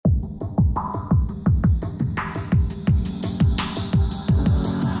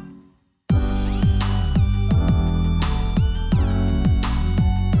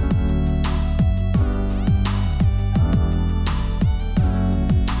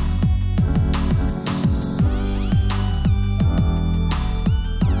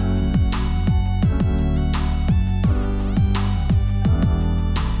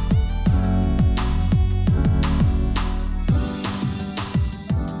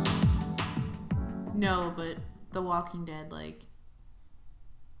No, but The Walking Dead, like,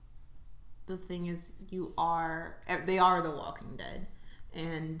 the thing is, they are The Walking Dead,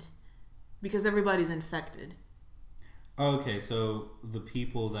 and because everybody's infected. Okay, so the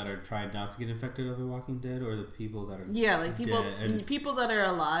people that are trying not to get infected are The Walking Dead, or the people that are people that are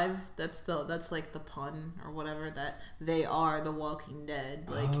alive. That's like the pun or whatever, that they are The Walking Dead.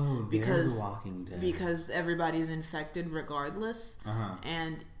 Like, because The Walking Dead, because everybody's infected regardless.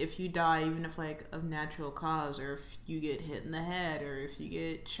 And if you die, even if like of natural cause, or if you get hit in the head, or if you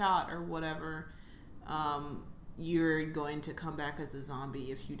get shot or whatever, you're going to come back as a zombie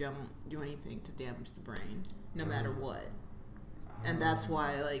if you don't do anything to damage the brain, no matter what. And that's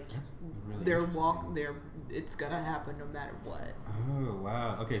why, like, it's gonna happen no matter what. Oh,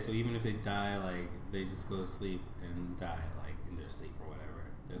 wow. Okay, so even if they die, like, they just go to sleep and die, like, in their sleep or whatever.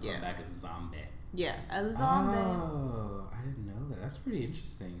 They'll come back as a zombie. Yeah, as a zombie. Oh, I didn't know that. That's pretty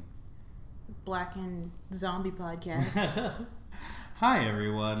interesting. Black and Zombie Podcast. Hi,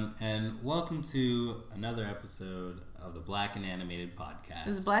 everyone, and welcome to another episode of the Black and Animated Podcast.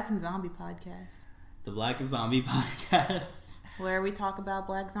 This is Black and Zombie Podcast. The Black and Zombie Podcast. Where we talk about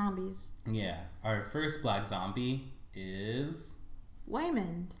black zombies. Yeah. Our first black zombie is...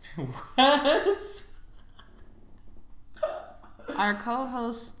 Waymond. What? Our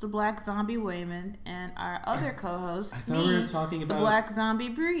co-host, the black zombie Waymond, and our other co-host, the black zombie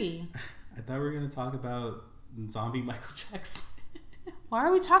Bree. I thought we were going to talk about zombie Michael Jackson. Why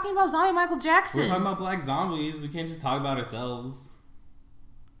are we talking about zombie Michael Jackson? We're talking about black zombies. We can't just talk about ourselves.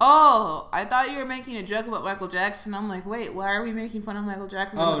 Oh, I thought you were making a joke about Michael Jackson. I'm like, wait, why are we making fun of Michael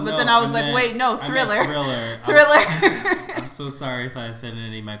Jackson? Then I was like, wait, no, Thriller. Thriller. I'm so sorry if I offended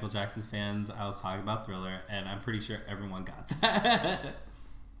any Michael Jackson fans. I was talking about Thriller, and I'm pretty sure everyone got that.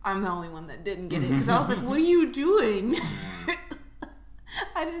 I'm the only one that didn't get it, because I was like, what are you doing?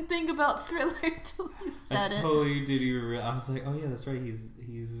 I didn't think about Thriller until you said it. I totally didn't even realize. I was like, oh yeah, that's right. He's.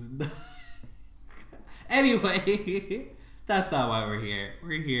 Anyway, that's not why we're here.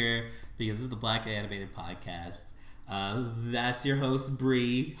 We're here because this is the Black Animated Podcast. That's your host,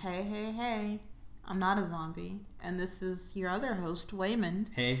 Bree. Hey. I'm not a zombie. And this is your other host,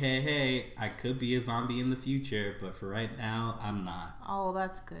 Waymond. Hey. I could be a zombie in the future, but for right now, I'm not. Oh,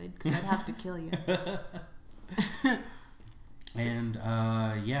 that's good, because I'd have to kill you. And,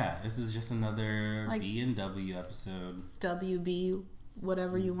 this is just another B&W episode. WB,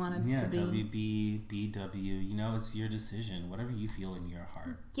 whatever you want it to be. Yeah, WB, BW, it's your decision. Whatever you feel in your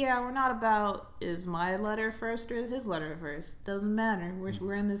heart. Yeah, we're not about, is my letter first or is his letter first? Doesn't matter.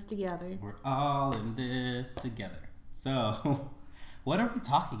 We're in this together. We're all in this together. So, what are we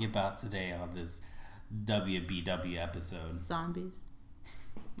talking about today on this WBW episode? Zombies.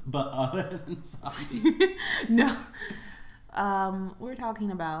 But other than zombies? No. We're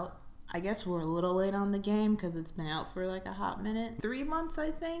talking about, I guess we're a little late on the game because it's been out for like a hot minute. 3 months,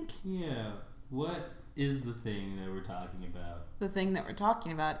 I think. Yeah. What is the thing that we're talking about? The thing that we're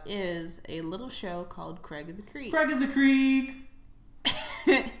talking about is a little show called Craig of the Creek. Craig of the Creek!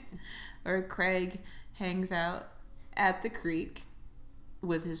 Where Craig hangs out at the creek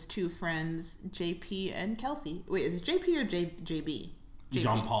with his two friends, JP and Kelsey. Wait, is it JP or JB?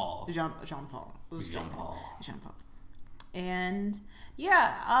 Jean-Paul. Jean-Paul. Jean-Paul. And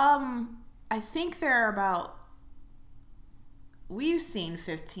I think there are about, we've seen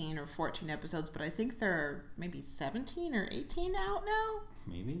 15 or 14 episodes, but I think there are maybe 17 or 18 out now.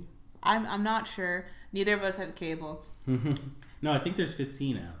 Maybe. I'm not sure. Neither of us have cable. No, I think there's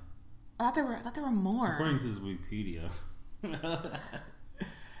 15 out. I thought there were more. According to this Wikipedia.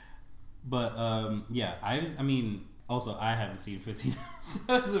 But I mean, also I haven't seen 15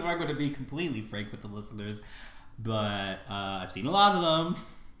 episodes if I'm going to be completely frank with the listeners. But I've seen a lot of them.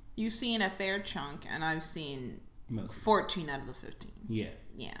 You've seen a fair chunk, and I've seen 14 out of the 15. Yeah.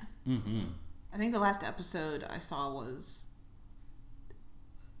 Yeah. Mm-hmm. I think the last episode I saw was...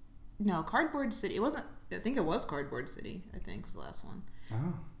 No, Cardboard City. It wasn't... I think it was Cardboard City, I think, was the last one.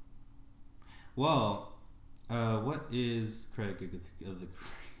 Oh. Well, what is Craig of the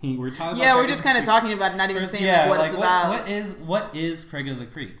Creek? We're talking about... Yeah, we're just kind of talking about it, not even saying what it's about. What is Craig of the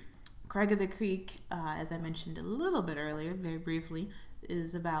Creek? Craig of the Creek, as I mentioned a little bit earlier, very briefly,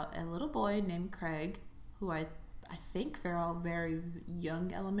 is about a little boy named Craig, who I think they're all very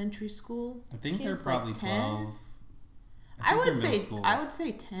young elementary school I think kids, they're probably like 12. I would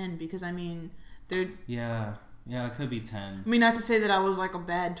say 10 because they're it could be 10. I mean, not to say that I was like a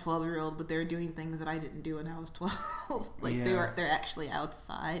bad 12-year-old, but they're doing things that I didn't do when I was 12. They're actually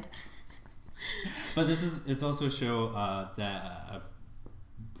outside. But it's also a show that.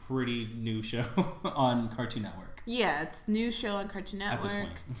 Pretty new show on Cartoon Network. Yeah, it's a new show on Cartoon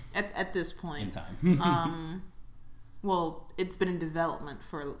Network. At this point. In time. Well, it's been in development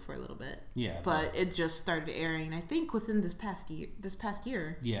for a little bit. Yeah. But it just started airing, I think, within this past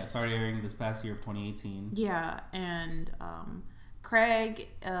year. Yeah, started airing this past year of 2018. Yeah, and Craig,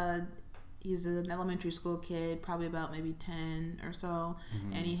 he's an elementary school kid, probably about maybe 10 or so,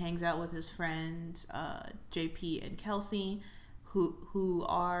 and he hangs out with his friends, JP and Kelsey, who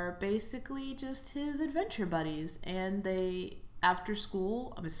are basically just his adventure buddies, and they, after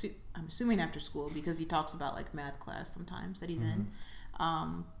school, I'm assuming after school, because he talks about like math class sometimes that he's in,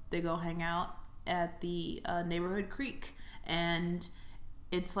 they go hang out at the neighborhood creek, and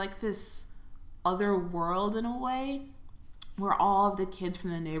it's like this other world in a way, where all of the kids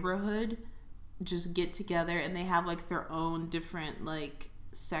from the neighborhood just get together and they have like their own different like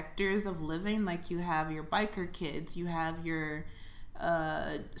sectors of living. Like you have your biker kids, you have your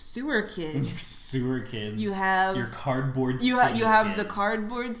sewer kids, you have your cardboard you city have kids. the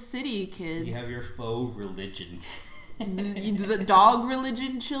cardboard city kids, you have your faux religion the dog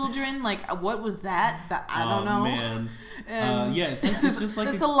religion children. Like, what was that? I don't know. Man. It's just like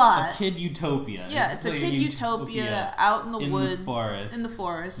it's a lot. A kid utopia. Yeah, it's a kid utopia out in the woods, in the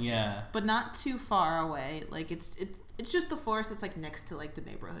forest. Yeah, but not too far away. Like it's just the forest that's like next to like the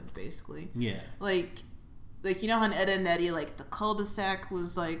neighborhood, basically. Yeah, like you know how in Ed and Eddie, like the cul-de-sac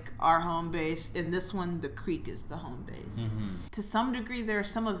was like our home base, in this one the creek is the home base. To some degree, there are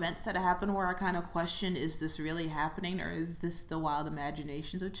some events that happen where I kind of question, is this really happening, or is this the wild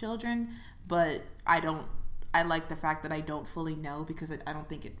imaginations of children? But I like the fact that I don't fully know, because I don't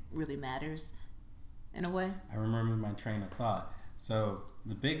think it really matters in a way. I remember my train of thought. So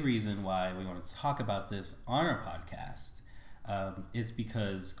the big reason why we want to talk about this on our podcast is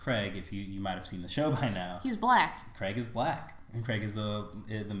because Craig, if you might have seen the show by now, he's black. Craig is black, and Craig is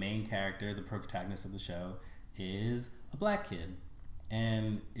the main character, the protagonist of the show, is a black kid,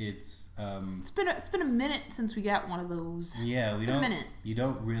 and it's been a minute since we got one of those. Yeah, you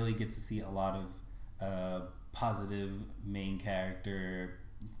don't really get to see a lot of positive main character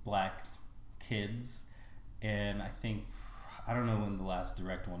black kids, and I don't know when the last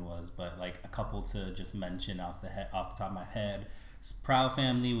direct one was, but like a couple to just mention off the top of my head. It's Proud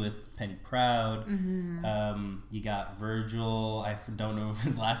Family with Penny Proud. You got Virgil. I don't know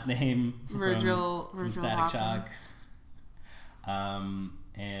his last name. Virgil from Static Shock.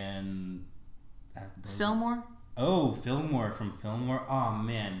 And Fillmore. Oh, Fillmore from Fillmore. Oh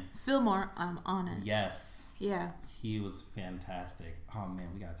man, Fillmore. I'm on it. Yes. Yeah. He was fantastic. Oh man,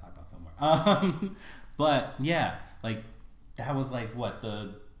 we gotta talk about Fillmore. But yeah, like that was like what,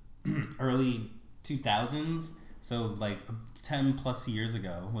 the early 2000s. So like 10 plus years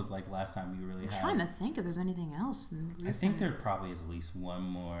ago was like last time we really had. I'm trying to think if there's anything else. I think there probably is at least one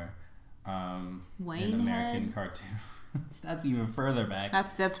more Wayne an American Head? Cartoon. That's even further back.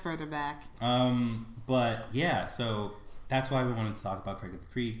 That's further back. But yeah, so that's why we wanted to talk about Craig of the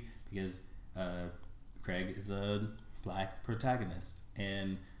Creek, because Craig is a black protagonist,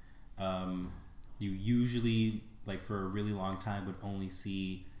 and you usually, like for a really long time, would only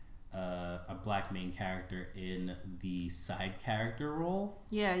see a black main character in the side character role.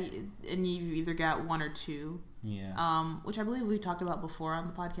 Yeah, and you've either got one or two. Yeah. Which I believe we talked about before on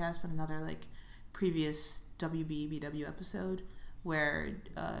the podcast in another like previous WBBW episode, where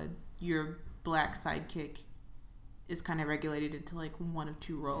your black sidekick is kind of regulated into like one of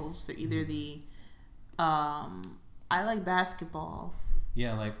two roles. So either the I like basketball.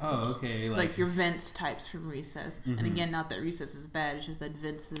 Yeah, like, oh, okay. Like your Vince types from Recess. And again, not that Recess is bad, it's just that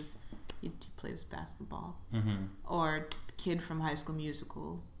Vince he plays basketball. Or kid from High School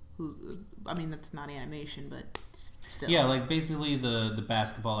Musical, who, I mean, that's not animation, but still. Yeah, like basically the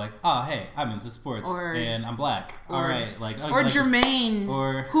basketball, like, oh, hey, I'm into sports and I'm black. All right. Or Jermaine,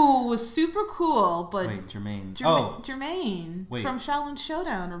 who was super cool, but... Wait, Jermaine. Jermaine from Shaolin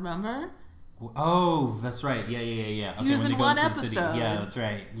Showdown, remember? Oh, that's right. Yeah. Okay, he was in one episode. Yeah, that's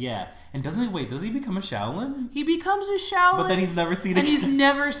right. Yeah. And does he become a Shaolin? He becomes a Shaolin. But then he's never seen again. And he's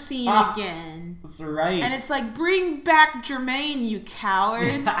never seen again. That's right. And it's like, bring back Jermaine, you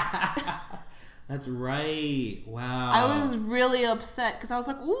cowards. That's right. Wow. I was really upset because I was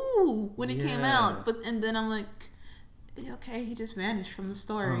like, ooh, when it came out. And then I'm like, okay, he just vanished from the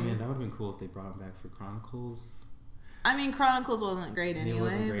story. Oh, man, that would have been cool if they brought him back for Chronicles. I mean, Chronicles wasn't great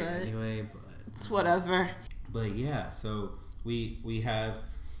anyway, but it's whatever. But yeah, so we have,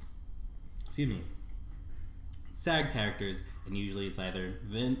 SAG characters, and usually it's either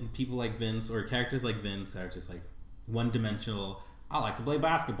people like Vince or characters like Vince that are just like one-dimensional. I like to play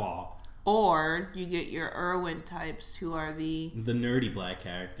basketball. Or you get your Irwin types who are the nerdy black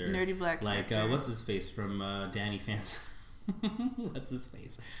character. Nerdy black character. Like, what's his face from Danny Phantom? What's his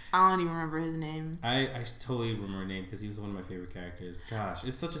face? I don't even remember his name. I totally remember his name because he was one of my favorite characters. Gosh,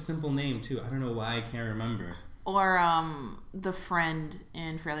 it's such a simple name too. I don't know why I can't remember. Or the friend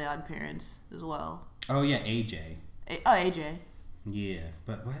in Fairly Odd Parents as well. Oh yeah, AJ. AJ. Yeah,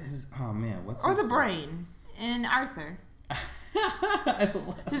 but what is? Oh man, what's? Or the brain in Arthur.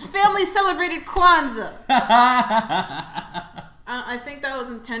 His family celebrated Kwanzaa. I think that was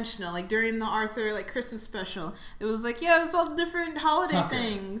intentional. Like during the Arthur Christmas special, it was like, yeah, it's all different holiday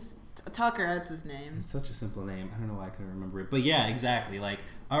things. Tucker, that's his name. It's such a simple name. I don't know why I couldn't remember it. But yeah, exactly. Like,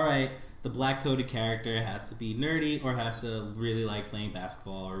 all right, the black coded character has to be nerdy or has to really like playing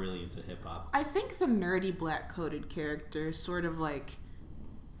basketball or really into hip hop. I think the nerdy black coded character is sort of like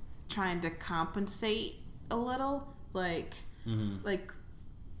trying to compensate a little, like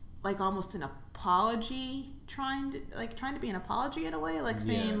almost an apology, trying to be an apology in a way, like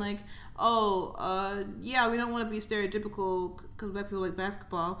saying we don't want to be stereotypical because black people like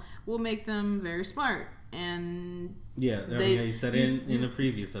basketball. We'll make them very smart. And he said in a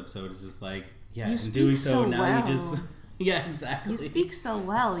previous episode, it's just like, in doing so now well. You just exactly. You speak so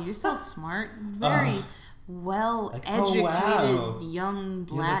well. You're so smart. Very well educated young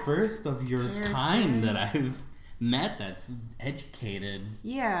black. You're the first of your kind that I've met that's educated.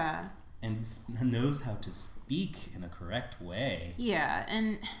 Yeah. And knows how to speak in a correct way. Yeah,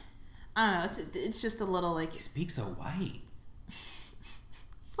 and I don't know. It's just a little like. You speak so white.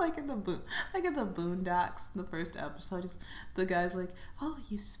 It's like in the Boondocks, the first episode, the guy's like, "Oh,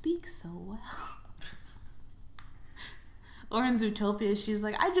 you speak so well." Or in Zootopia, she's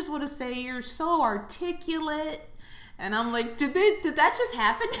like, "I just want to say you're so articulate," and I'm like, "Did that just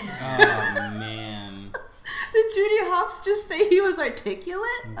happen?" Oh man. Did Judy Hopps just say he was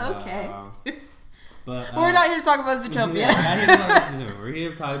articulate? Okay. But we're not here to talk about Zootopia. Yeah, we're not here to talk about Zootopia. We're here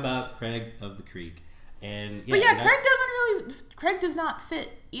to talk about Craig of the Creek. And Craig does not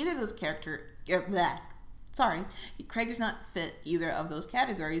fit either of those characters. Craig does not fit either of those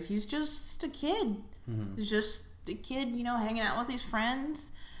categories. He's just a kid. Mm-hmm. He's just a kid, hanging out with his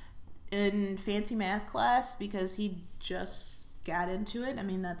friends in fancy math class because he just got into it. I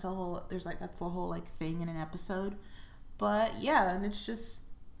mean, that's the whole thing in an episode. But yeah, and it's just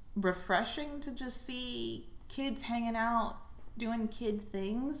refreshing to just see kids hanging out doing kid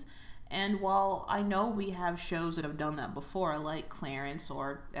things. And while I know we have shows that have done that before, like Clarence,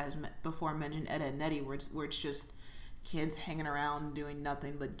 or as before mentioned, Ed, Edd n Eddy, where it's just kids hanging around doing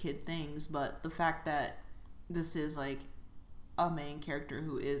nothing but kid things, but the fact that this is like a main character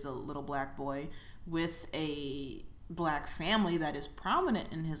who is a little black boy with a black family that is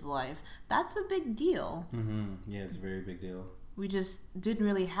prominent in his life, that's a big deal. Mm-hmm. Yeah, it's a very big deal. We just didn't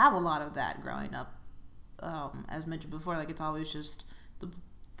really have a lot of that growing up. As mentioned before, like it's always just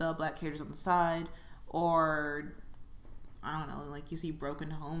the black characters on the side, or I don't know, like you see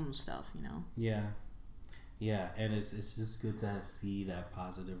broken home stuff, Yeah, and it's just good to see that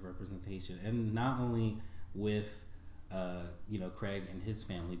positive representation, and not only with Craig and his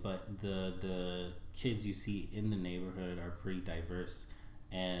family, but the kids you see in the neighborhood are pretty diverse,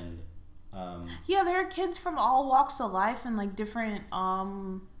 and there are kids from all walks of life and like different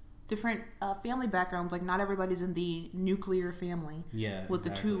family backgrounds. Like not everybody's in the nuclear family. Yeah, with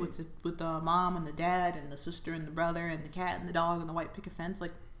exactly. with the mom and the dad and the sister and the brother and the cat and the dog and the white picket fence.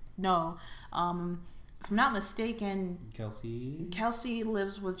 Like no, if I'm not mistaken, Kelsey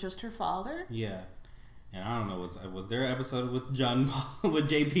lives with just her father. Yeah. And I don't know, was there an episode with John Paul, with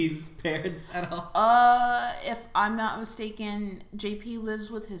JP's parents at all? If I'm not mistaken, JP lives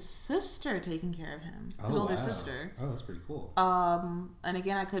with his sister taking care of him. His older sister. Oh, that's pretty cool. And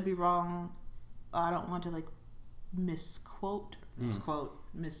again, I could be wrong. I don't want to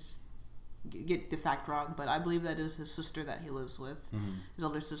get the fact wrong, but I believe that is his sister that he lives with. Mm-hmm. His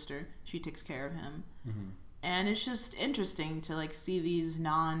older sister. She takes care of him. Mm-hmm. And it's just interesting to see these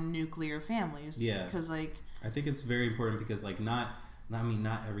non-nuclear families. Yeah. Because I think it's very important because not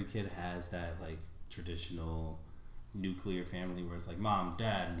every kid has that traditional nuclear family where it's like mom,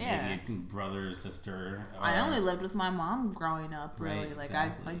 dad, maybe a brother, sister. I only lived with my mom growing up. Really, right,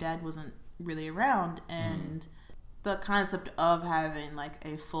 exactly. My dad wasn't really around, and the concept of having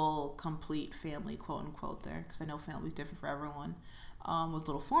a full, complete family, quote unquote, there, because I know family's different for everyone, was a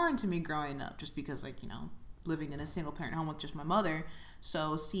little foreign to me growing up, just because living in a single parent home with just my mother.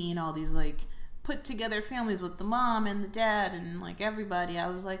 So seeing all these put together families with the mom and the dad and everybody, I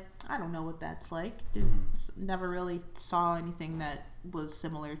was like, I don't know what that's like. Never really saw anything that was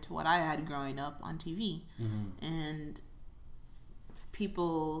similar to what I had growing up on TV. Mm-hmm. And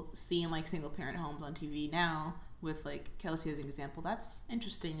people seeing like single parent homes on TV now with like Kelsey as an example, that's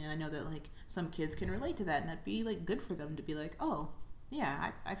interesting, and I know that like some kids can relate to that, and that'd be like good for them to be like, oh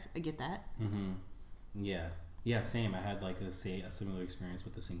yeah, I get that. Mm-hmm. Yeah, same. I had like a similar experience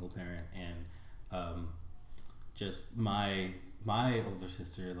with a single parent, and just my older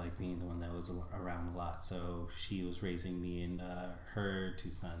sister, like being the one that was around a lot, so she was raising me and her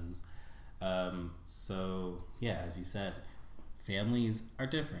 2 sons. So yeah, as you said, families are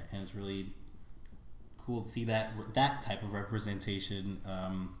different, and it's really cool to see that type of representation,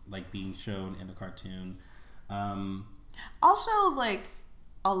 like being shown in a cartoon. Also, like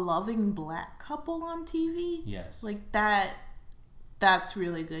a loving black couple on TV. Yes, like that's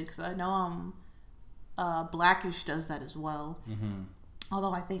really good, because I know Blackish does that as well. Mm-hmm.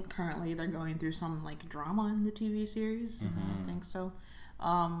 Although I think currently they're going through some like drama in the TV series. Mm-hmm. I don't think so.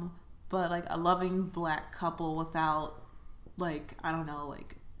 But like a loving black couple without like, I don't know,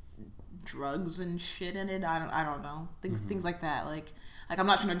 like drugs and shit in it. I don't know. Things like that. Like I'm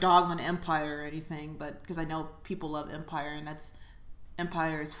not trying to dog on Empire or anything, but because I know people love Empire, and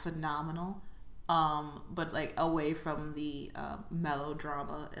Empire is phenomenal. But like away from the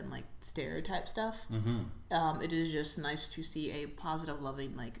melodrama and like stereotype stuff, it is just nice to see a positive,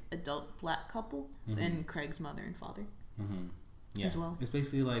 loving, like adult black couple, and Craig's mother and father, as well. It's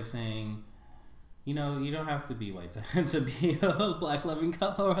basically like saying, you know, you don't have to be white to be a black loving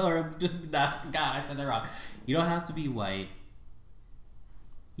couple, or God, I said that wrong. You don't have to be white.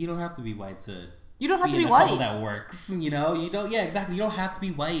 You don't have to be white to. You don't have to be white. Couple that works. You know, you don't. Yeah, exactly. You don't have to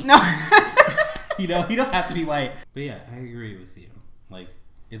be white. No. You know, you don't have to be white. But yeah, I agree with you. Like,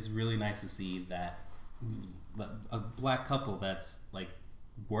 it's really nice to see that a black couple that's like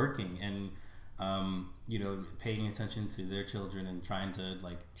working and you know, paying attention to their children and trying to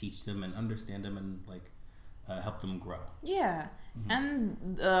like teach them and understand them and like help them grow. Yeah, and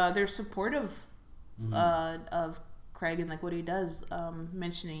they're supportive of Craig and like what he does.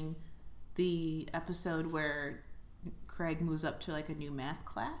 Mentioning the episode where Craig moves up to like a new math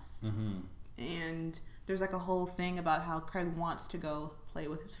class. And there's like a whole thing about how Craig wants to go play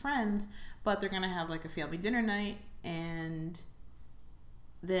with his friends, but they're gonna have like a family dinner night, and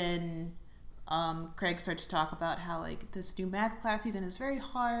then Craig starts to talk about how like this new math class he's in is very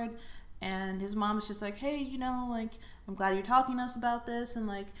hard, and his mom is just like, hey, you know, like I'm glad you're talking to us about this, and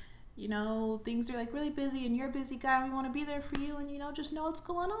like, you know, things are like really busy and you're a busy guy, we want to be there for you, and you know, just know what's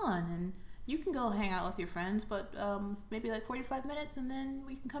going on, and you can go hang out with your friends, but maybe like 45 minutes, and then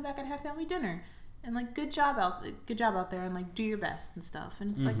we can come back and have family dinner. And like, good job out there, and like do your best and stuff.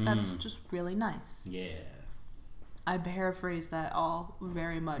 And it's like, that's just really nice. Yeah. I paraphrased that all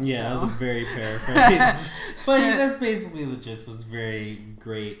very much. Yeah, that was a very paraphrase. But that's basically the gist. This very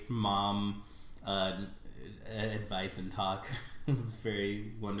great mom advice and talk. It's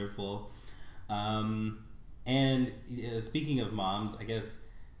very wonderful. And speaking of moms, I guess.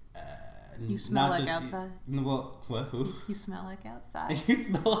 You smell like outside. Well, what? Who? You smell like outside. You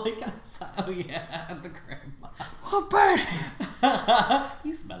smell like outside. Oh yeah, the grandma. Oh, bird.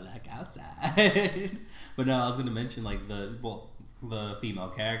 You smell like outside. But no, I was gonna mention like the female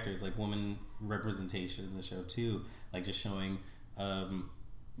characters, like woman representation in the show too. Like just showing,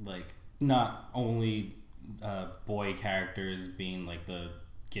 like not only boy characters being like the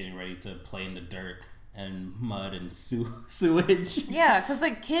getting ready to play in the dirt and mud and sewage. Yeah, because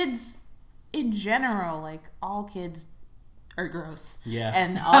like kids. In general, like all kids are gross. Yeah.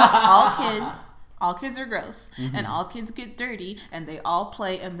 And all kids are gross. And all kids get dirty, and they all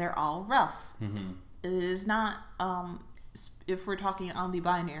play, and they're all rough. It is not, if we're talking on the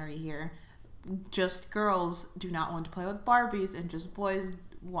binary here, just girls do not want to play with Barbies, and just boys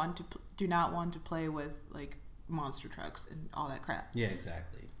do not want to play with like monster trucks and all that crap. Yeah,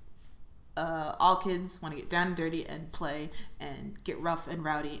 exactly. All kids want to get down and dirty and play and get rough and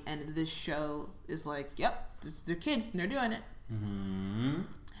rowdy, and this show is like, yep, they're kids and they're doing it. And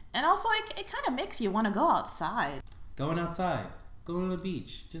also it kind of makes you want to go outside. Going outside, going to the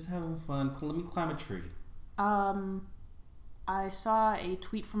beach, just having fun. Let me climb a tree. I saw a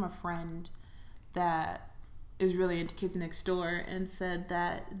tweet from a friend that is really into Kids Next Door and said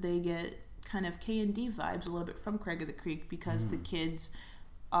that they get kind of K&D vibes a little bit from Craig of the Creek, because the kids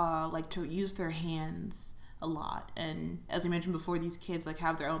like to use their hands a lot, and as we mentioned before, these kids like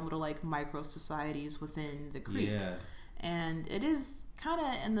have their own little like micro societies within the creek. Yeah. And it is kind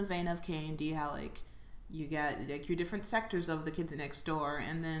of in the vein of K&D, how like you got like your different sectors of the Kids Next Door,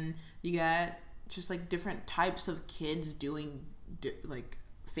 and then you got just like different types of kids doing like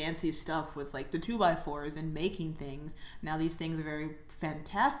fancy stuff with like the 2x4s and making things. Now these things are very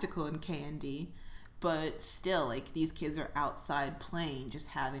fantastical in K&D, but still, like, these kids are outside playing, just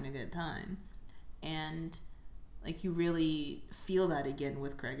having a good time. And, like, you really feel that again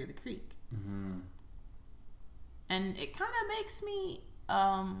with Craig of the Creek. Mm-hmm. And it kind of makes me,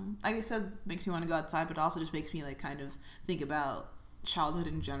 like I said, makes me want to go outside, but also just makes me, like, kind of think about childhood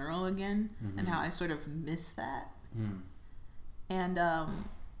in general again, and how I sort of miss that. And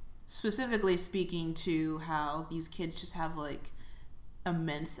specifically speaking to how these kids just have, like,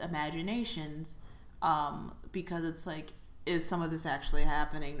 immense imaginations, because it's like, is some of this actually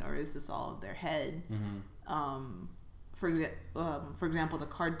happening, or is this all in their head? For example, the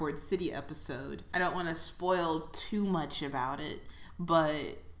Cardboard City episode, I don't want to spoil too much about it,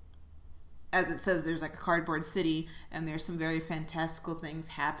 but as it says, there's like a cardboard city, and there's some very fantastical things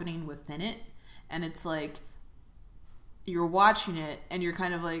happening within it, and it's like, you're watching it, and you're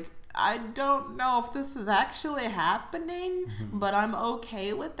kind of like, I don't know if this is actually happening, but I'm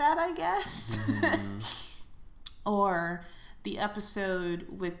okay with that, I guess. Or the episode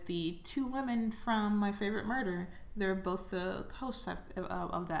with the two women from My Favorite Murder. They're both the hosts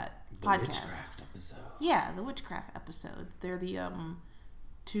of that podcast. The witchcraft episode. Yeah, the witchcraft episode. They're the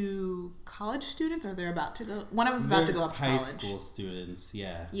two college students, or they're about to go. One of them's about to go up to college. High school students,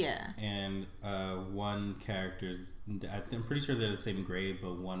 yeah. Yeah. And one character's, I'm pretty sure they're the same grade,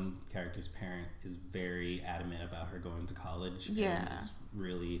 but one character's parent is very adamant about her going to college. Yeah. And is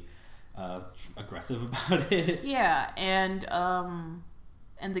really aggressive about it. Yeah, and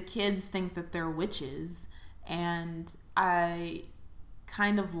the kids think that they're witches, and I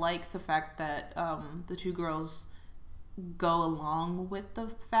kind of like the fact that the two girls go along with the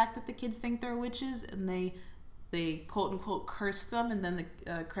fact that the kids think they're witches, and they quote unquote curse them, and then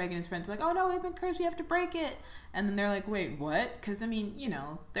Craig and his friends are like, oh no, we've been cursed, we have to break it, and then they're like, wait, what? Because I mean, you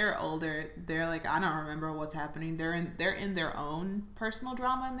know, they're older, they're like, I don't remember what's happening, they're in their own personal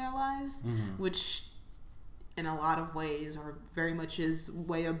drama in their lives, which in a lot of ways or very much is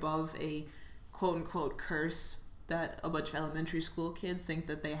way above a quote unquote curse that a bunch of elementary school kids think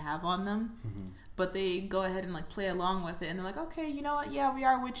that they have on them. But they go ahead and like play along with it, and they're like, okay, you know what, yeah, we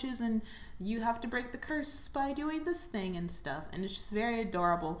are witches, and you have to break the curse by doing this thing and stuff. And it's just very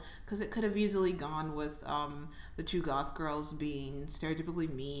adorable, because it could have easily gone with the two goth girls being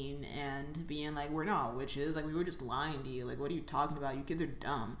stereotypically mean and being like, we're not witches, like we were just lying to you, like what are you talking about, you kids are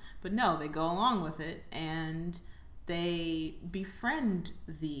dumb. But no, they go along with it, and they befriend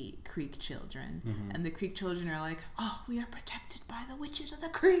the Creek children, and the Creek children are like, oh, we are protected by the witches of the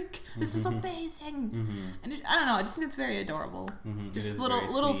Creek, this is amazing. And I don't know, I just think it's very adorable. Just little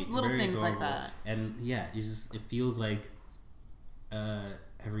things adorable. Like that. And yeah, it feels like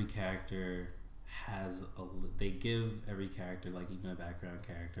every character has they give every character, like even a background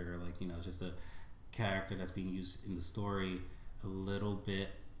character, or like, you know, just a character that's being used in the story, a little bit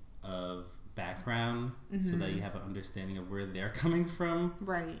of background, so that you have an understanding of where they're coming from,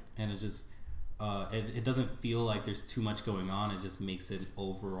 right? And it just it doesn't feel like there's too much going on. It just makes it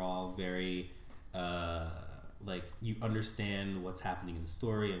overall very like you understand what's happening in the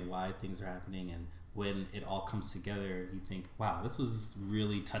story and why things are happening, and when it all comes together, you think, wow, this was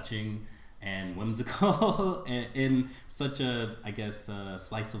really touching and whimsical in such a, I guess,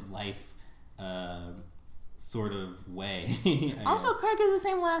 slice of life sort of way. Also, Craig has the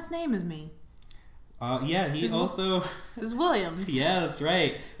same last name as me. Yeah, he's also... It's Williams. Yeah, that's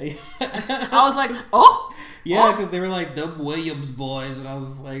right. I was like, oh! Yeah, because they were like, the Williams boys, and I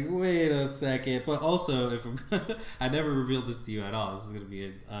was like, wait a second. But also, I never revealed this to you at all. This is going to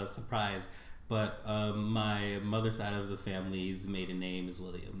be a surprise. But my mother's side of the family's maiden name is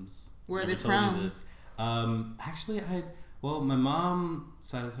Williams. Where are they from? Actually, my mom's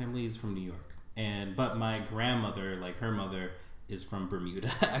side of the family is from New York. But my grandmother, like her mother, is from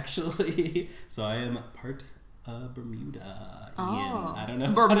Bermuda, actually. So I am part Bermuda. Oh, I don't know.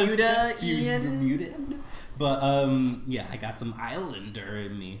 Bermuda Ian. Bermudan. But yeah, I got some Islander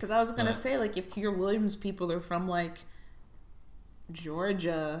in me. Because I was gonna say, like, if your Williams people are from like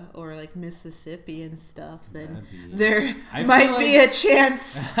Georgia or like Mississippi and stuff, then there might be a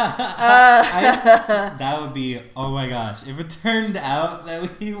chance. That would be, oh my gosh, if it turned out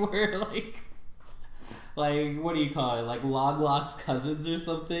that we were like what do you call it? Like long-lost cousins or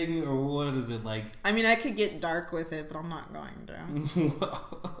something? Or what is it like? I mean, I could get dark with it, but I'm not going to.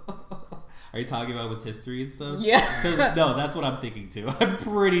 Are you talking about with history and stuff? Yeah. No, that's what I'm thinking too. I'm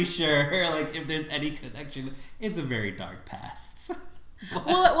pretty sure, like, if there's any connection, it's a very dark past.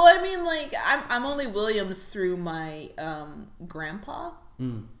 Well, I mean, like, I'm only Williams through my grandpa.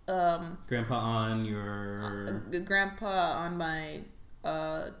 Grandpa on your... grandpa on my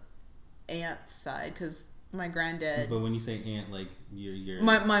aunt's side, because my granddad. But when you say aunt, like your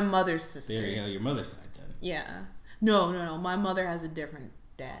my mother's sister. There you go, your mother's side then. Yeah. No. My mother has a different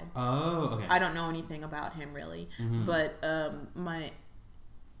dad. Oh, okay. I don't know anything about him really, but my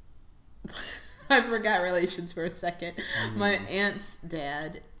I forgot relations for a second. My aunt's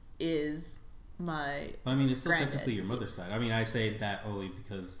dad is my. I mean, it's still granddad. technically your mother's side. I mean, I say that only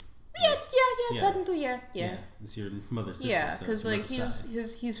because. Technically, yeah. Yeah, it's your mother's sister. Yeah, because so like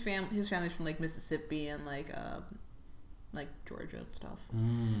his family's from like Mississippi and like Georgia and stuff,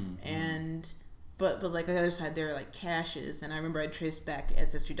 and. But like on the other side, there are like caches, and I remember I traced back to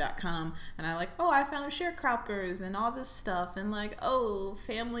Ancestry.com, and I I found sharecroppers and all this stuff, and like,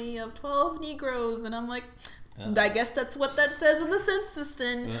 family of 12 Negroes, and I'm like, I guess that's what that says in the census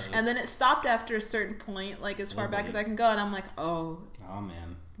then. And then it stopped after a certain point, like as far back as I can go, and I'm like, oh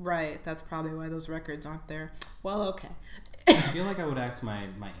man, right, that's probably why those records aren't there. Well, okay. I feel like I would ask my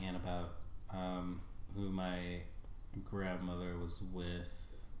aunt about who my grandmother was with,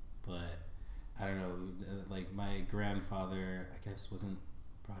 but I don't know, like my grandfather, I guess, wasn't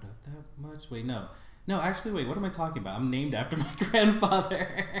brought up that much. Wait, no, actually, wait, what am I talking about? I'm named after my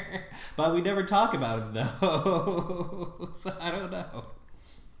grandfather, but we never talk about him though, so I don't know.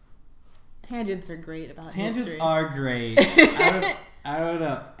 Tangents are great about Tangents history. are great. I don't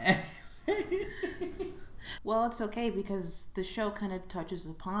know. Well, it's okay because the show kind of touches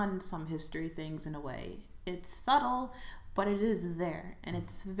upon some history things in a way. It's subtle, but it is there, and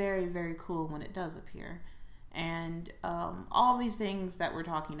it's very, very cool when it does appear. And all these things that we're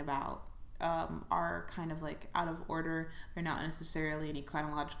talking about are kind of like out of order. They're not necessarily any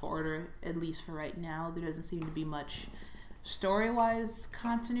chronological order, at least for right now. There doesn't seem to be much story-wise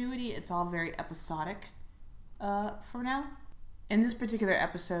continuity. It's all very episodic for now. In this particular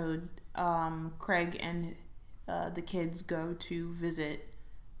episode, Craig and the kids go to visit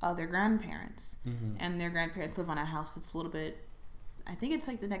their grandparents, and their grandparents live on a house that's a little bit, I think it's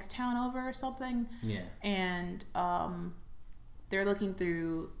like the next town over or something. Yeah. And they're looking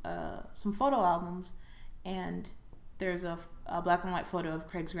through some photo albums, and there's a black and white photo of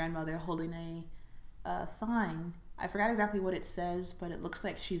Craig's grandmother holding a sign. I forgot exactly what it says, but it looks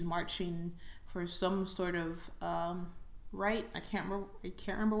like she's marching for some sort of right. I can't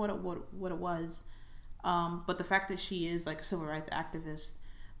remember what it was. But the fact that she is like a civil rights activist,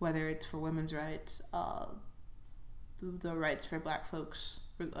 whether it's for women's rights, the rights for black folks,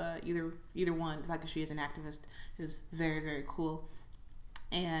 either one, the fact that she is an activist is very, very cool.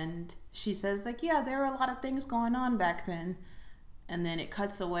 And she says, like, yeah, there were a lot of things going on back then. And then it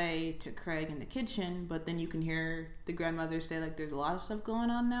cuts away to Craig in the kitchen, but then you can hear the grandmother say, like, there's a lot of stuff going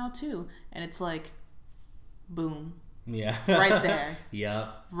on now, too. And it's like, boom. Yeah. Right there.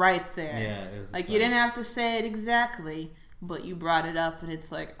 Yep. Right there. Yeah. It was like, you didn't have to say it exactly, but you brought it up, and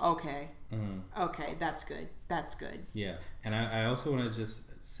it's like, okay. Okay, that's good. That's good. Yeah. And I also want to just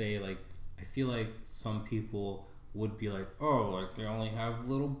say, like, I feel like some people would be like, oh, like, they only have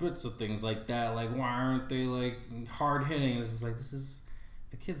little bits of things like that. Like, why aren't they, like, hard-hitting? And it's just like, this is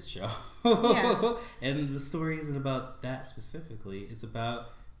a kid's show. Yeah. And the story isn't about that specifically. It's about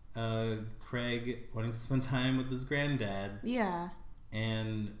Craig wanting to spend time with his granddad. Yeah.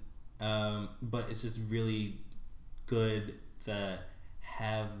 And, but it's just really good to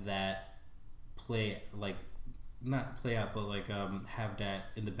have that not play out, but like have that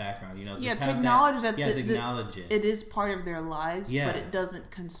in the background, you know. Just to acknowledge that. To acknowledge it. It is part of their lives, but it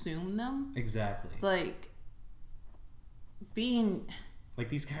doesn't consume them. Exactly. Like being like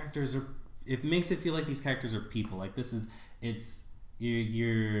these characters are. It makes it feel like these characters are people. Like this is. It's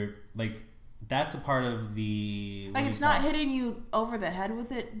you're like that's a part of the. Like it's not hitting you over the head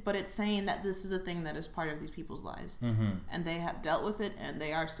with it, but it's saying that this is a thing that is part of these people's lives, and they have dealt with it, and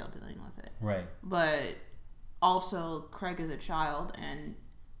they are still dealing with it. Right. But also, Craig is a child, and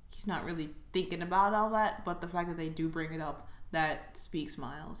he's not really thinking about all that, but the fact that they do bring it up, that speaks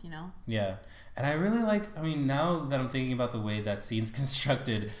miles, you know? Yeah. And I really like, I mean, now that I'm thinking about the way that scene's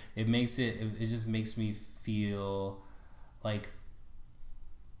constructed, it just makes me feel like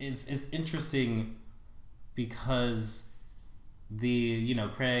it's interesting because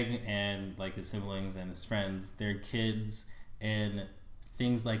Craig and like his siblings and his friends, their kids and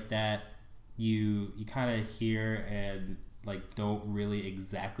things like that, you kind of hear and like don't really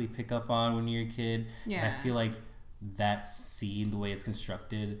exactly pick up on when you're a kid. Yeah. And I feel like that scene, the way it's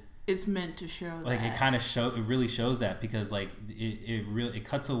constructed, it's meant to show like that. It really shows that because like it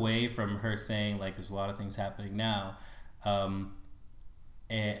cuts away from her saying like there's a lot of things happening now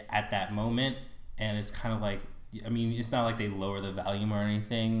at that moment, and it's kind of like, I mean, it's not like they lower the volume or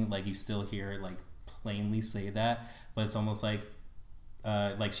anything, like you still hear her like plainly say that, but it's almost like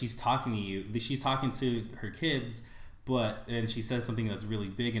like she's talking to you, she's talking to her kids, and she says something that's really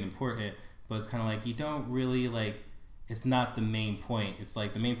big and important, but it's kind of like you don't really like. It's not the main point. It's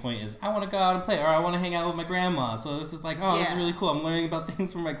like the main point is I want to go out and play, or I want to hang out with my grandma. So this is like, this is really cool. I'm learning about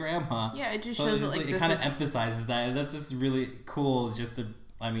things from my grandma. Yeah, it just shows like it kind of emphasizes that, and that's just really cool. Just to,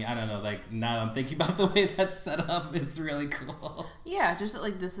 I mean, I don't know. Like now I'm thinking about the way that's set up. It's really cool. Yeah, just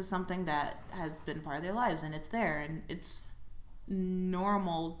like this is something that has been part of their lives, and it's there, and it's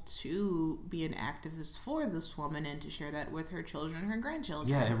normal to be an activist for this woman and to share that with her children and her grandchildren.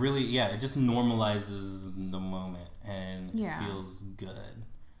 Yeah, it just normalizes the moment and it feels good.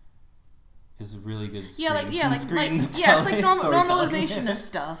 It's a really good it's like normalization of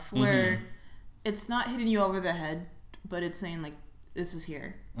stuff where it's not hitting you over the head, but it's saying like this is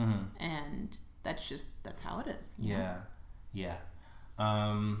here, and that's how it is. Yeah.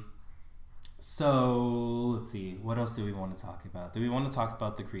 So, let's see. What else do we want to talk about? Do we want to talk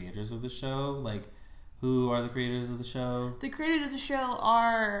about the creators of the show? Like, who are the creators of the show? The creators of the show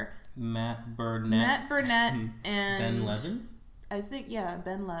are... Matt Burnett and... Ben Levin? I think,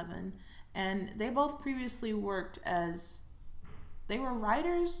 Ben Levin. And they both previously worked as... They were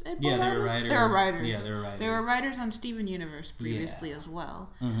writers at They were writers. They were writers. Yeah, they were writers. They were writers on Steven Universe previously as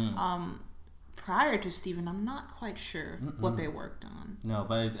well. Prior to Steven, I'm not quite sure what they worked on. No,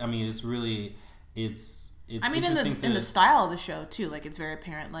 but it's really in the style of the show too. Like it's very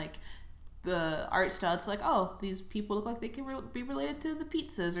apparent. Like the art style, it's like, oh, these people look like they can be related to the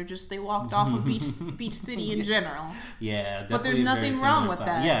Pizzas, or just they walked off of Beach City in general. Yeah, but there's nothing wrong with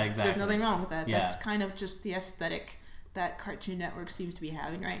that. Yeah, exactly. There's nothing wrong with that. Yeah. That's kind of just the aesthetic that Cartoon Network seems to be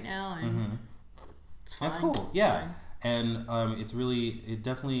having right now, and it's fine. That's cool. Yeah. And it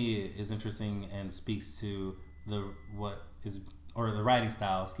definitely is interesting and speaks to the writing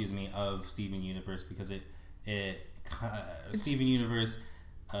style, of Steven Universe, because Steven Universe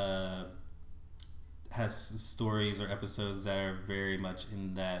has stories or episodes that are very much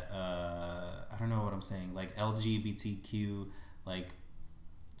in that I don't know what I'm saying, like LGBTQ like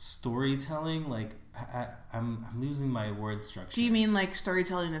storytelling. Like I'm losing my word structure. Do you mean like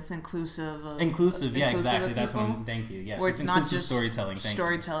storytelling that's inclusive? Yeah, exactly. That's what Thank you. Yes, where it's not just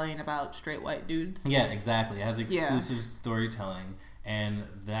storytelling about straight white dudes. Yeah, exactly. It has exclusive storytelling, and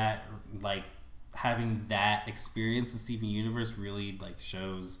that like having that experience in Steven Universe really like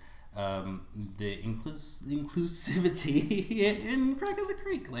shows the inclusivity in Craig of the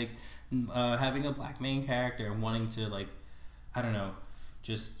Creek. Like having a black main character and wanting to like, I don't know,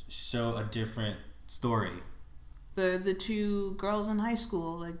 just show a different story. The two girls in high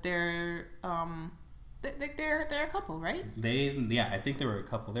school, like they're a couple, right? I think they were a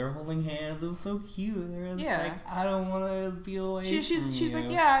couple. They were holding hands. It was so cute. They were just like, I don't want to be away from you. She's like,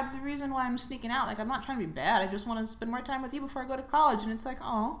 the reason why I'm sneaking out, like I'm not trying to be bad. I just want to spend more time with you before I go to college. And it's like,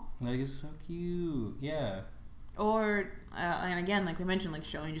 oh, like it's so cute. Yeah. Or and again, like we mentioned, like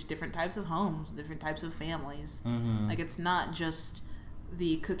showing just different types of homes, different types of families. Like it's not just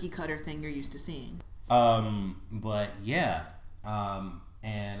the cookie cutter thing you're used to seeing. But yeah,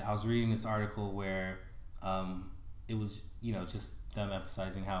 and I was reading this article where it was, just them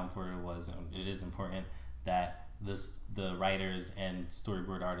emphasizing how important it was, and it is important that the writers and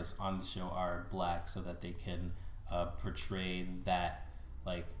storyboard artists on the show are black, so that they can portray that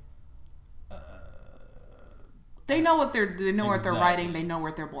like. They know what they're what they're writing. They know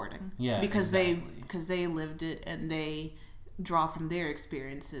what they're boarding. Yeah, because they lived it and they draw from their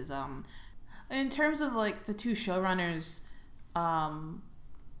experiences. And in terms of like the two showrunners,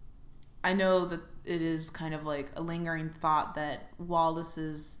 I know that it is kind of like a lingering thought that while this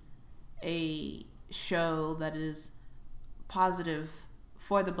is a show that is positive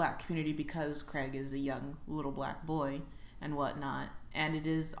for the black community because Craig is a young little black boy and whatnot, and it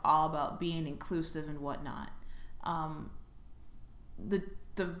is all about being inclusive and whatnot.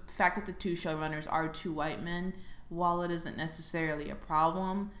 The fact that the two showrunners are two white men, while it isn't necessarily a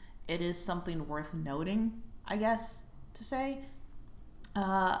problem, it is something worth noting, I guess, to say.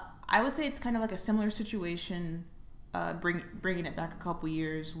 I would say it's kind of like a similar situation, bringing it back a couple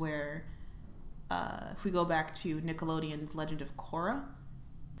years, where if we go back to Nickelodeon's Legend of Korra,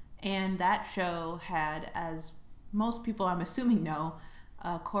 and that show had, as most people I'm assuming know,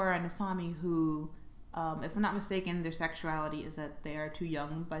 Korra and Asami, who, if I'm not mistaken, their sexuality is that they are two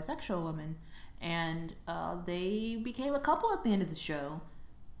young bisexual women, and they became a couple at the end of the show,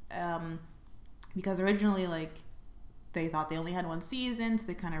 because originally, like, they thought they only had one season, so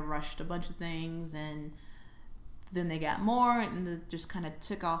they kind of rushed a bunch of things, and then they got more, and it just kind of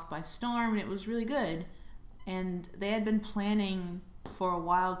took off by storm, and it was really good. And they had been planning for a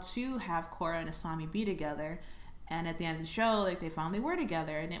while to have Korra and Asami be together, And at the end of the show, like, they finally were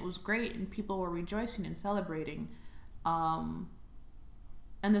together, and it was great, and people were rejoicing and celebrating. And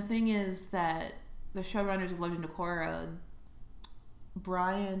the thing is that the showrunners of Legend of Korra,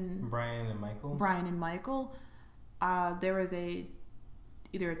 Brian and Michael, there was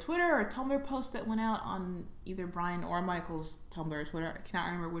either a Twitter or a Tumblr post that went out on either Brian or Michael's Tumblr or Twitter. I cannot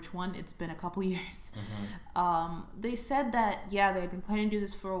remember which one. It's been a couple years. They said that, they had been planning to do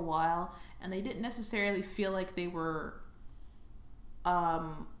this for a while, and they didn't necessarily feel like they were,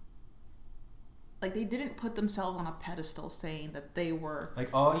 like, they didn't put themselves on a pedestal saying that they were... Like,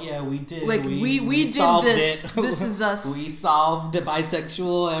 oh yeah, we did. Like, we did this. It. This is us. We solved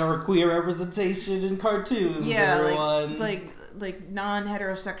bisexual or queer representation in cartoons, everyone. Like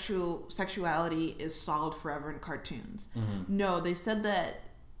non-heterosexual sexuality is solved forever in cartoons. No, they said that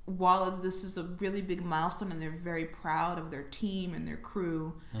while this is a really big milestone and they're very proud of their team and their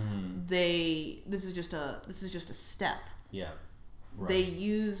crew, this is just a step. Yeah. Right. They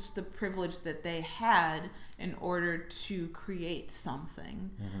used the privilege that they had in order to create something.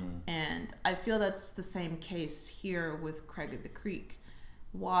 And I feel that's the same case here with Craig of the Creek.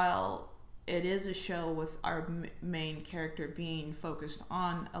 While it is a show with our main character being focused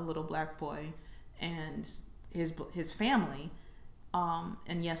on a little black boy and his family,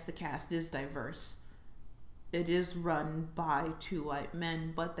 and yes, the cast is diverse. It is run by 2 white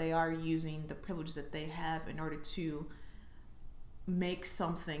men, but they are using the privilege that they have in order to make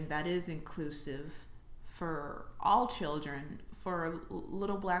something that is inclusive for all children, for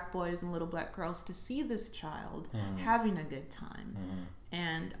little black boys and little black girls to see this child having a good time.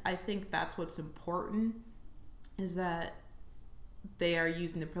 And I think that's what's important, is that they are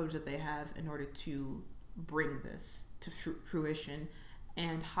using the privilege that they have in order to bring this to fruition,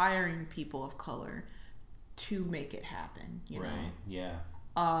 and hiring people of color to make it happen, you know? Yeah.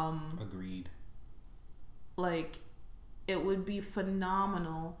 Agreed. Like, it would be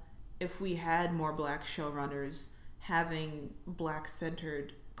phenomenal if we had more black showrunners having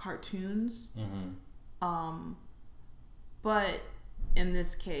black-centered cartoons. But in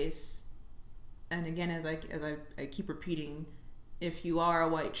this case, and again, as I keep repeating, if you are a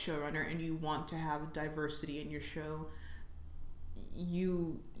white showrunner and you want to have diversity in your show,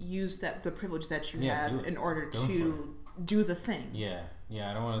 you use the privilege that you have in order to do the thing. Yeah.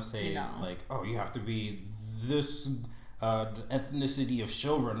 I don't want to say, like, oh, you have to be this ethnicity of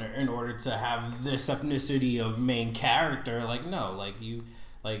showrunner in order to have this ethnicity of main character. Like, no, like, you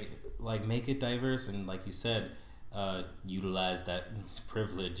like make it diverse, and like you said, utilize that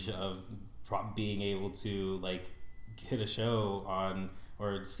privilege of being able to, like, hit a show on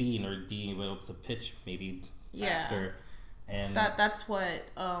or scene, or being able to pitch maybe faster. And that's what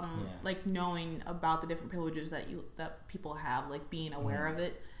like, knowing about the different privileges that people have, like, being aware of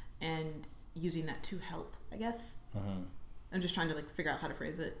it and using that to help, I guess. I'm just trying to, like, figure out how to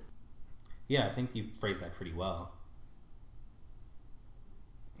phrase it. Yeah, I think you phrased that pretty well.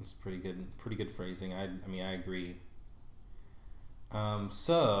 It's pretty good phrasing. I mean, I agree.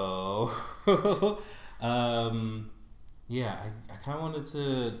 Yeah, I kind of wanted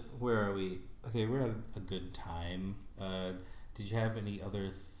to... Where are we? Okay, we're at a good time. Did you have any other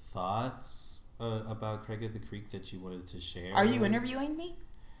thoughts about Craig of the Creek that you wanted to share? Are you interviewing me?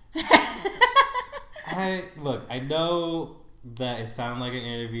 I know that it sounded like an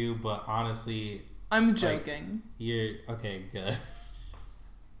interview, but honestly... I'm joking. Like, you're... Okay, good.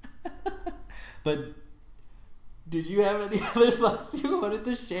 But... Did you have any other thoughts you wanted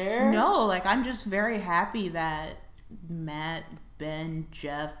to share? No, like, I'm just very happy that Matt, Ben,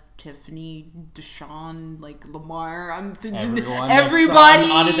 Jeff, Tiffany, Deshaun, like, Lamar,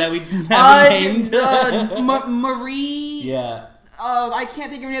 everybody on it that we haven't named. Marie. Yeah. I can't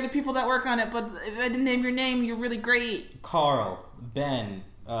think of any other people that work on it, but if I didn't name your name, you're really great. Carl, Ben,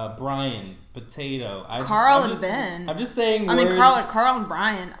 Brian, Potato. Carl and Ben. I'm just saying words. I mean, Carl and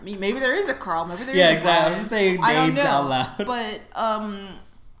Brian. I mean, maybe there is a Carl. Maybe there is a exactly. Brian. I'm just saying names out loud. But,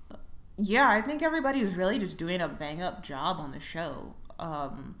 yeah, I think everybody was really just doing a bang-up job on the show.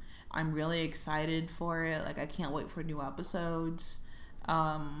 I'm really excited for it. Like, I can't wait for new episodes.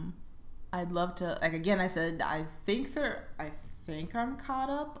 I'd love to... Like, again, I said, I think I'm caught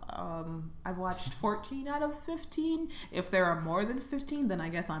up. I've watched 14 out of 15. If there are more than 15, then I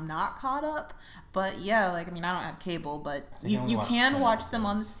guess I'm not caught up. But yeah, like, I mean, I don't have cable, but you can watch them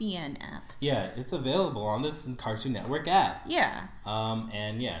on the CN app. Yeah, it's available on this Cartoon Network app. Yeah.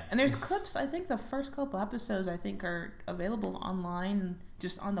 And there's clips. I think the first couple episodes are available online,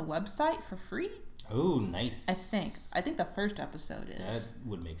 just on the website for free. Oh, nice. I think the first episode is. That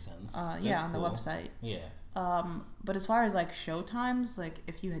would make sense. Yeah, on the website. Yeah. But as far as like show times, like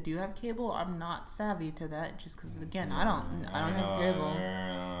if you do have cable, I'm not savvy to that. Just because again, I don't have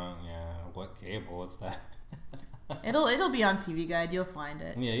cable. What cable? What's that? It'll be on TV Guide. You'll find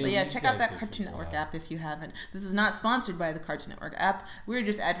it. Yeah, but yeah, check out that Cartoon Network app if you haven't. This is not sponsored by the Cartoon Network app. We're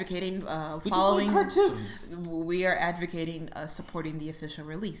just advocating following cartoons. We are advocating supporting the official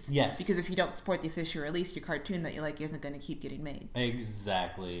release. Yes. Because if you don't support the official release, your cartoon that you like isn't going to keep getting made.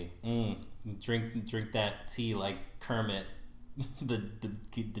 Exactly. Drink that tea like Kermit. the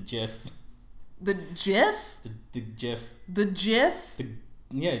GIF. The GIF. The GIF. The GIF.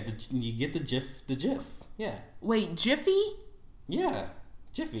 You get the GIF. Yeah. Wait, Jiffy? Yeah.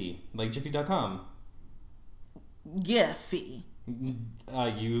 Jiffy. Like Jiffy.com. Giphy. You're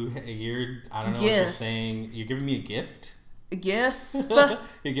I don't know GIF. what you're saying. You're giving me a gift? A GIF?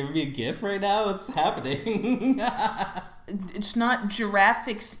 You're giving me a gift right now? What's happening? It's not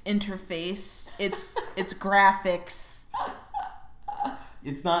Giraffix interface. It's graphics.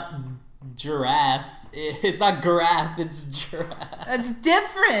 It's not giraffe. It's not giraffe, it's giraffe. That's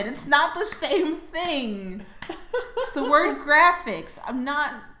different. It's not the same thing. It's the word graphics. I'm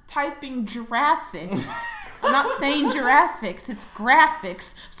not typing giraffics. I'm not saying giraffics. It's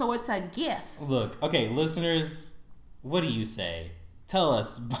graphics, so it's a GIF. Look, okay, listeners, what do you say? Tell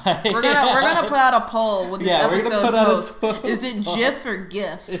us. We're gonna put out a poll with this episode post. Is it GIF or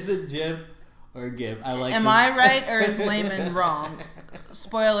GIF? Is it GIF or GIF? I like. Am I right or is Wayman wrong?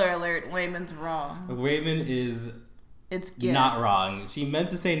 Spoiler alert: Wayman's wrong. Wayman is. It's GIF. Not wrong. She meant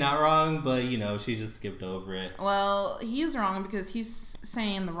to say not wrong, but she just skipped over it. Well, he's wrong because he's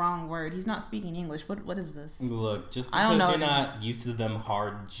saying the wrong word. He's not speaking English. What is this? Look, just because you're not used to them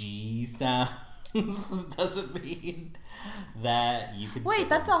hard G sounds doesn't mean that you could. Wait,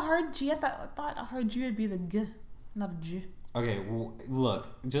 that's a hard G. I thought a hard G would be the G, not a G. Okay,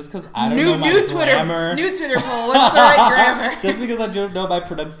 look, just because I don't know my grammar. New Twitter poll. What's the right grammar? Just because I don't know my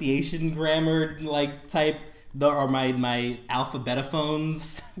pronunciation grammar, type, or my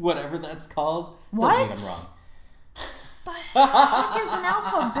alphabetophones, whatever that's called. What? Doesn't mean I'm wrong. The heck is an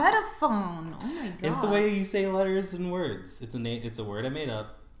alphabetophone? Oh my god! It's the way you say letters and words. It's a word I made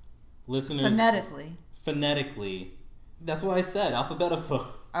up. Listeners. Phonetically. That's what I said. Alphabetophone.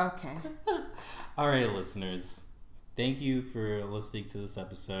 Okay. All right, listeners. Thank you for listening to this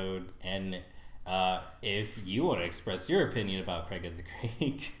episode. And if you want to express your opinion about Craig of the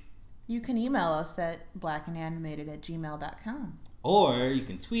Creek, you can email us at blackandanimated@gmail.com. Or you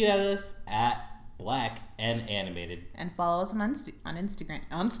can tweet at us at blackandanimated. And follow us on Instagram.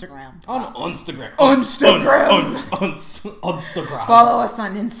 Instagram. Follow us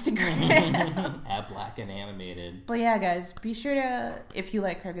on Instagram. At blackandanimated. But yeah, guys, be sure to, if you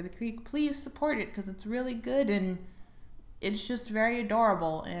like Craig of the Creek, please support it because it's really good and it's just very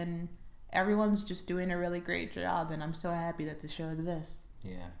adorable and everyone's just doing a really great job and I'm so happy that the show exists.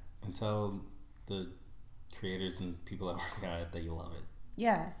 Yeah. And tell the creators and people that work on it that you love it.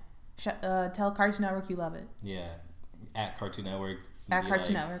 Yeah. Tell Cartoon Network you love it. Yeah. At Cartoon Network. At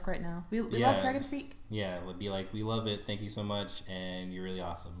Cartoon Network right now. We love Craig of the Creek. Yeah. Be like, we love it. Thank you so much. And you're really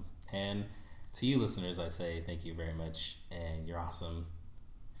awesome. And to you listeners, I say thank you very much. And you're awesome.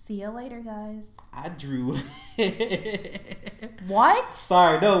 See you later, guys. I drew What?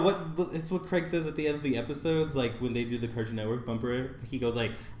 Sorry, no, it's what Craig says at the end of the episodes, like when they do the Cartoon Network bumper, he goes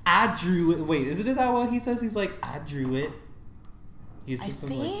like, I drew it. Wait, isn't it that what he says? He's like, I drew it. I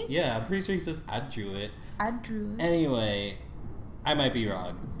think? Yeah, I'm pretty sure he says, I drew it. I drew it. Anyway, I might be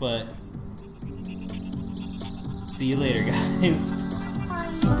wrong, but see you later, guys. Bye.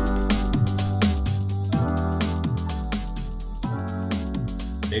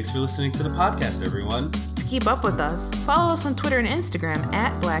 Thanks for listening to the podcast, everyone. To keep up with us, follow us on Twitter and Instagram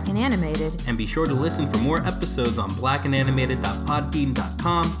at blackandanimated. And be sure to listen for more episodes on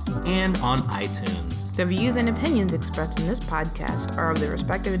blackandanimated.podbean.com and on iTunes. The views and opinions expressed in this podcast are of the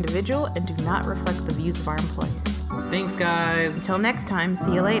respective individual and do not reflect the views of our employers. Thanks, guys. Until next time,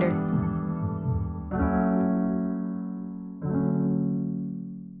 see you later.